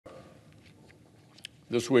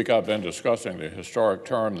This week I've been discussing the historic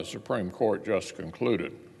term the Supreme Court just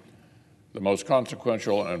concluded, the most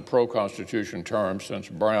consequential and pro-Constitution term since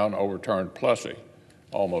Brown overturned Plessy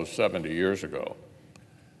almost 70 years ago.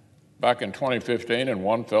 Back in 2015, in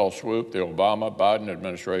one fell swoop, the Obama-Biden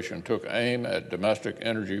administration took aim at domestic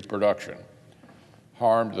energy production,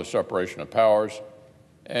 harmed the separation of powers,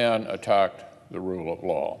 and attacked the rule of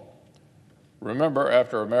law. Remember,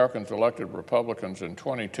 after Americans elected Republicans in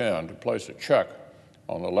 2010 to place a check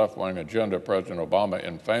on the left-wing agenda, President Obama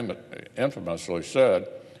infamously said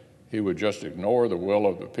he would just ignore the will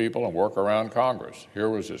of the people and work around Congress. Here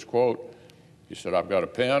was his quote. He said, "I've got a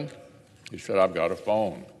pen." He said, "I've got a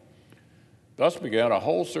phone." Thus began a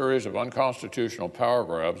whole series of unconstitutional power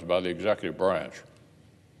grabs by the executive branch,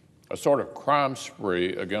 a sort of crime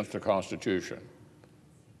spree against the Constitution.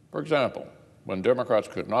 For example, when Democrats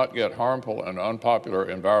could not get harmful and unpopular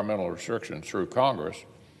environmental restrictions through Congress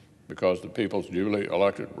because the people's duly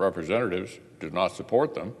elected representatives did not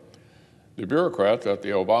support them, the bureaucrats at the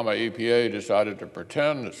Obama EPA decided to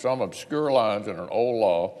pretend that some obscure lines in an old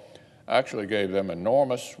law actually gave them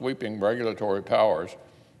enormous sweeping regulatory powers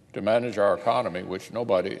to manage our economy, which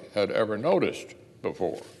nobody had ever noticed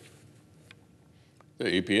before. The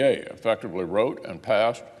EPA effectively wrote and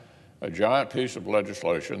passed a giant piece of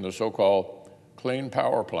legislation, the so-called Clean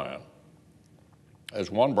Power Plan, as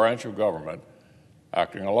one branch of government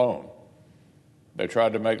acting alone. They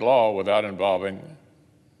tried to make law without involving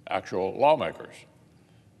actual lawmakers.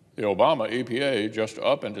 The Obama EPA just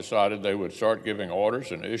up and decided they would start giving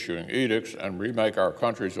orders and issuing edicts and remake our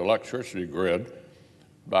country's electricity grid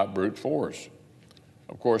by brute force.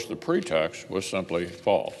 Of course, the pretext was simply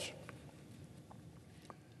false.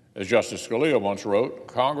 As Justice Scalia once wrote,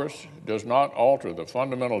 Congress does not alter the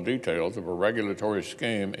fundamental details of a regulatory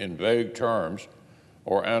scheme in vague terms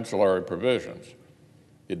or ancillary provisions.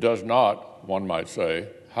 It does not, one might say,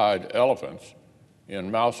 hide elephants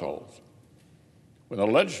in mouse holes. When the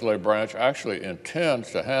legislative branch actually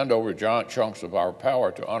intends to hand over giant chunks of our power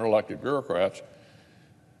to unelected bureaucrats,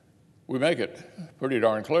 we make it pretty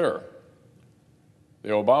darn clear.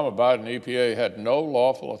 The Obama-Biden EPA had no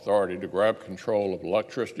lawful authority to grab control of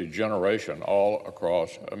electricity generation all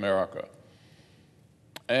across America.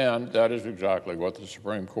 And that is exactly what the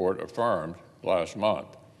Supreme Court affirmed last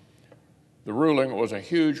month. The ruling was a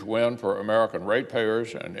huge win for American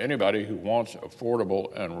ratepayers and anybody who wants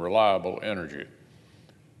affordable and reliable energy.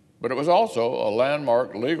 But it was also a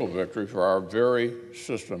landmark legal victory for our very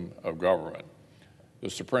system of government. The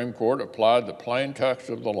Supreme Court applied the plain text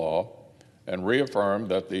of the law and reaffirmed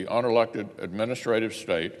that the unelected administrative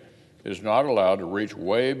state is not allowed to reach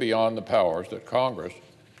way beyond the powers that Congress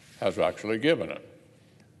has actually given it.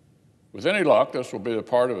 With any luck, this will be the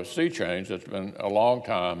part of a sea change that's been a long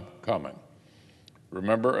time coming.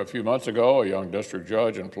 Remember, a few months ago, a young district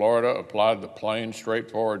judge in Florida applied the plain,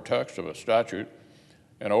 straightforward text of a statute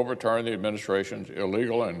and overturned the administration's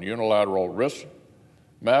illegal and unilateral risk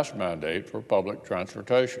mask mandate for public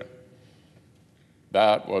transportation.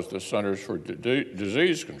 That was the Centers for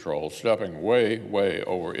Disease Control stepping way, way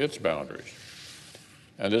over its boundaries.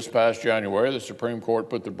 And this past January, the Supreme Court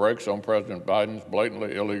put the brakes on President Biden's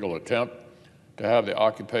blatantly illegal attempt to have the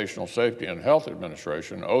Occupational Safety and Health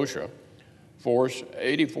Administration, OSHA, force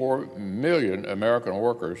 84 million American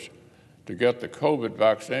workers to get the COVID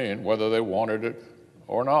vaccine, whether they wanted it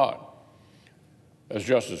or not. As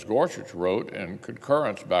Justice Gorsuch wrote in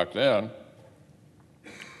concurrence back then,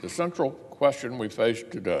 the central question we face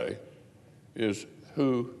today is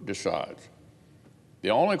who decides.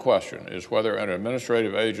 The only question is whether an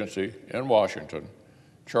administrative agency in Washington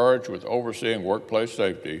charged with overseeing workplace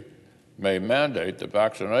safety may mandate the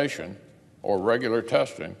vaccination or regular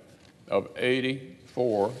testing of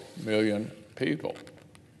 84 million people.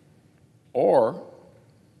 Or,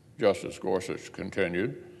 Justice Gorsuch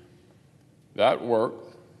continued, whether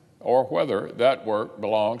that work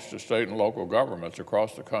belongs to state and local governments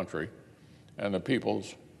across the country and the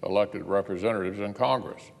people's elected representatives in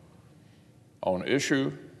Congress. On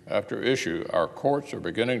issue after issue, our courts are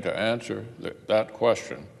beginning to answer that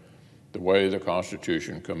question the way the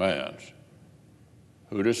Constitution commands.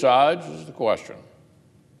 Who decides is the question.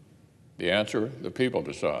 The answer, the people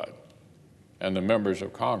decide, and the members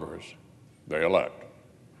of Congress they elect.